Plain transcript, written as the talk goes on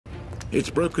It's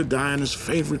broker Diana's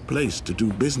favorite place to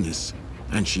do business,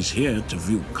 and she's here to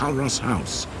view Culross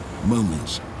House,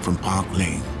 moments from Park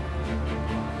Lane.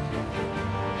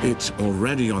 It's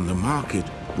already on the market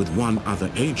with one other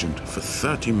agent for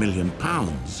 £30 million.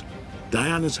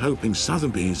 Diana's hoping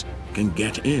Sotheby's can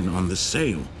get in on the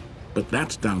sale, but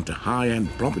that's down to high-end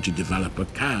property developer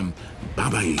Kam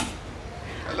Babaee.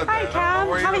 Hello, hi, Kam. How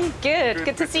are you?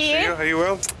 Good to see you. Are you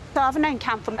well? So I've known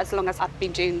Kam for as long as I've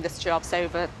been doing this job, so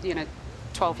over,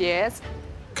 12 years.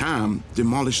 Kam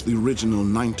demolished the original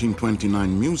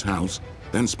 1929 Mews House,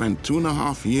 then spent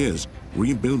 2.5 years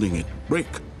rebuilding it brick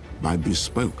by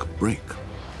bespoke brick.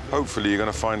 Hopefully you're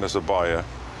going to find us a buyer.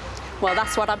 Well,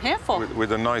 that's what I'm here for.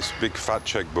 With a nice big fat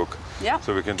checkbook. Yeah.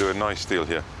 So we can do a nice deal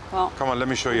here. Well, come on, let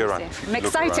me show you around. I'm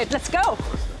excited. Let's go.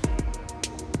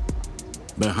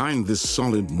 Behind this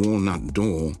solid walnut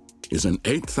door is an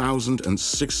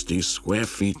 8,060 square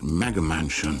feet mega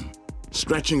mansion,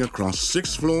 stretching across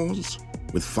 6 floors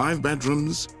with 5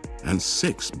 bedrooms and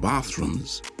 6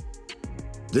 bathrooms.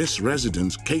 This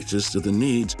residence caters to the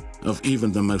needs of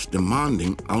even the most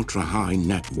demanding ultra-high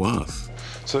net worth.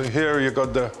 So here you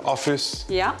got the office.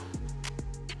 Yeah.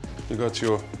 You got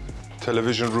your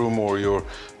television room or your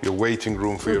waiting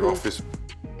room for your office.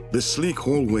 The sleek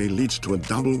hallway leads to a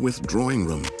double-width drawing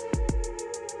room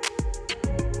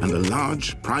and a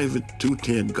large private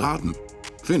 2-tiered garden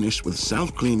finished with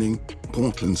self-cleaning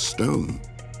Portland stone.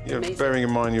 Yeah, bearing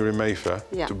in mind you're in Mayfair,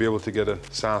 yeah, to be able to get a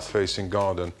south-facing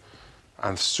garden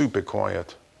and super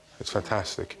quiet, it's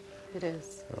fantastic. It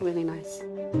is really nice.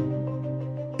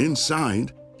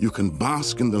 Inside, you can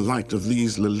bask in the light of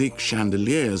these Lalique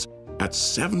chandeliers at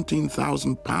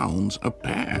 £17,000 a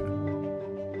pair.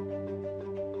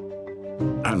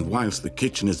 And whilst the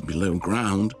kitchen is below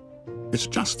ground, it's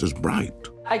just as bright.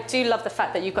 I do love the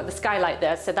fact that you've got the skylight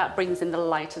there, so that brings in the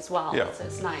light as well. Yeah. So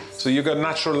it's nice. So you've got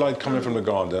natural light coming from the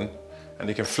garden, and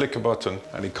you can flick a button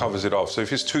and it covers it off. So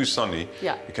if it's too sunny,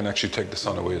 yeah, you can actually take the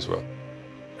sun away as well.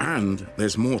 And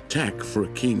there's more tech for a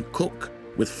keen cook,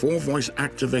 with 4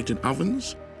 voice-activated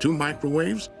ovens, 2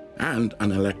 microwaves, and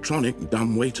an electronic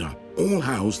dumbwaiter, all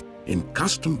housed in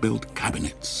custom-built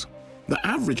cabinets. The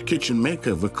average kitchen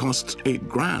makeover costs £8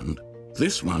 grand.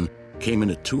 This one came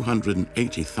in at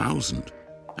 £280,000,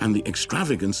 and the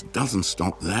extravagance doesn't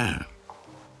stop there.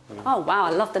 Oh, wow,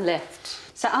 I love the lift.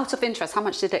 So out of interest, how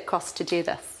much did it cost to do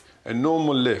this? A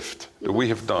normal lift that we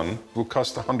have done will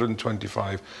cost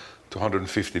 125 to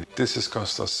 150. This has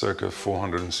cost us circa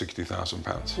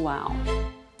 £460,000. Wow.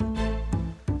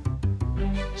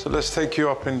 So let's take you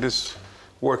up in this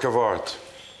work of art.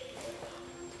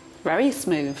 Very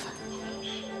smooth.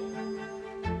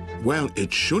 Well,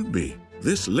 it should be.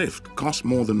 This lift costs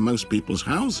more than most people's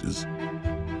houses.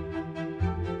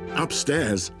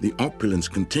 Upstairs, the opulence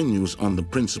continues on the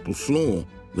principal floor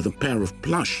with a pair of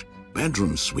plush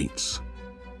bedroom suites.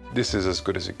 This is as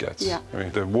good as it gets. Yeah. I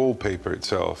mean, the wallpaper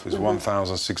itself is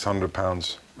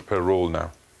 £1,600 per roll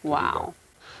now. Wow.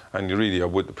 And you really, I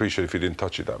would appreciate if you didn't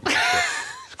touch it that much.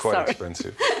 It's quite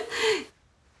expensive.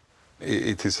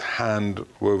 It is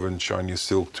hand-woven Chinese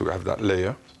silk to have that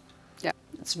layer. Yeah,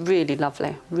 it's really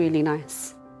lovely, really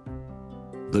nice.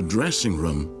 The dressing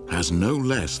room has no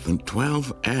less than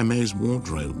 12 Hermès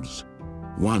wardrobes,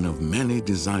 one of many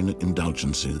designer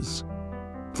indulgences.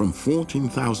 From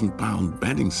 £14,000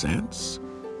 bedding sets...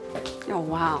 Oh,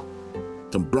 wow.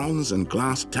 ...to bronze and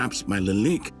glass taps by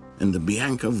Lalique in the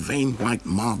Bianca vein white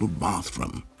marble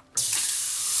bathroom.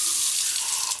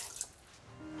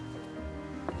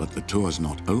 But the tour's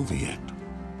not over yet.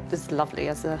 This is lovely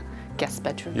as a guest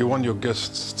bedroom. You want your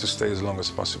guests to stay as long as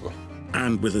possible.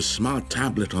 And with a smart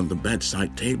tablet on the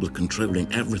bedside table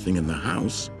controlling everything in the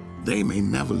house, they may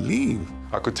never leave.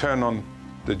 I could turn on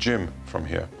the gym from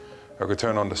here. I could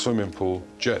turn on the swimming pool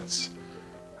jets,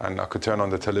 and I could turn on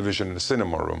the television in the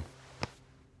cinema room.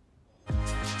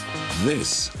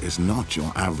 This is not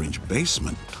your average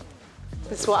basement.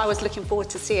 This is what I was looking forward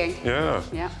to seeing. Yeah.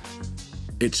 Yeah.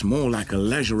 It's more like a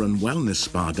leisure and wellness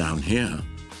spa down here.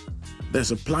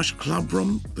 There's a plush club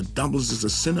room that doubles as a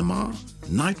cinema,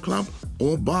 nightclub,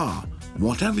 or bar,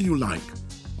 whatever you like.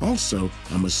 Also,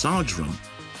 a massage room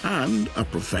and a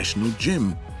professional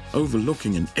gym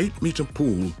overlooking an 8-meter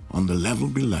pool on the level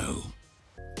below.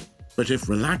 But if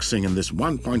relaxing in this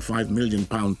 £1.5 million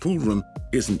pool room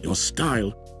isn't your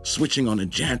style, switching on a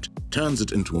jet turns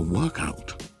it into a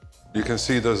workout. You can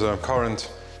see there's a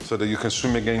current so that you can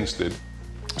swim against it.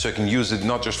 So you can use it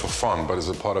not just for fun, but as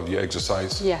a part of your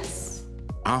exercise. Yes.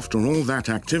 After all that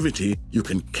activity, you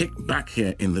can kick back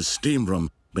here in the steam room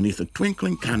beneath a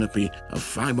twinkling canopy of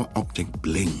fiber optic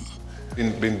bling.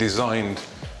 Been designed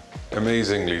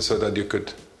amazingly so that you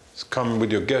could come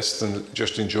with your guests and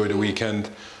just enjoy the weekend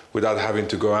without having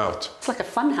to go out. It's like a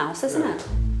fun house, isn't it?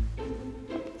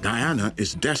 Diana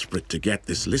is desperate to get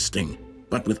this listing,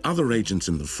 but with other agents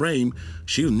in the frame,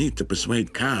 she'll need to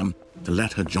persuade Kam to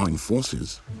let her join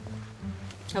forces.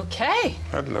 Okay.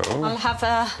 Hello. I'll have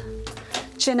a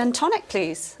gin and tonic,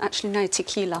 please. Actually, no,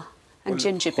 tequila and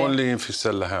ginger beer. Only if you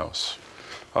sell the house.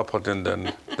 Up and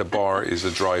then the bar is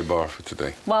a dry bar for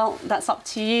today. Well, that's up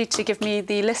to you to give me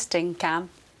the listing, Kam.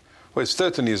 Well, it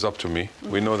certainly is up to me.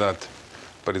 We know that.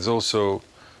 But it's also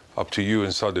up to you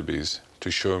and Sotheby's to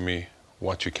show me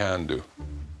what you can do.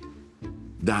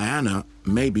 Diana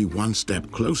may be one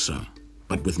step closer,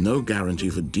 but with no guarantee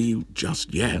of a deal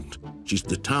just yet, she's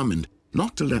determined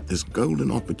not to let this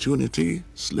golden opportunity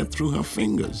slip through her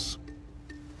fingers.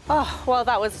 Oh, well,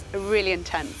 that was really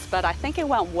intense, but I think it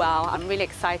went well. I'm really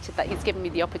excited that he's given me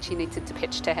the opportunity to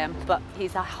pitch to him, but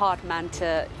he's a hard man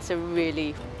to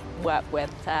really work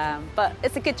with. But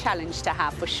it's a good challenge to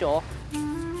have, for sure.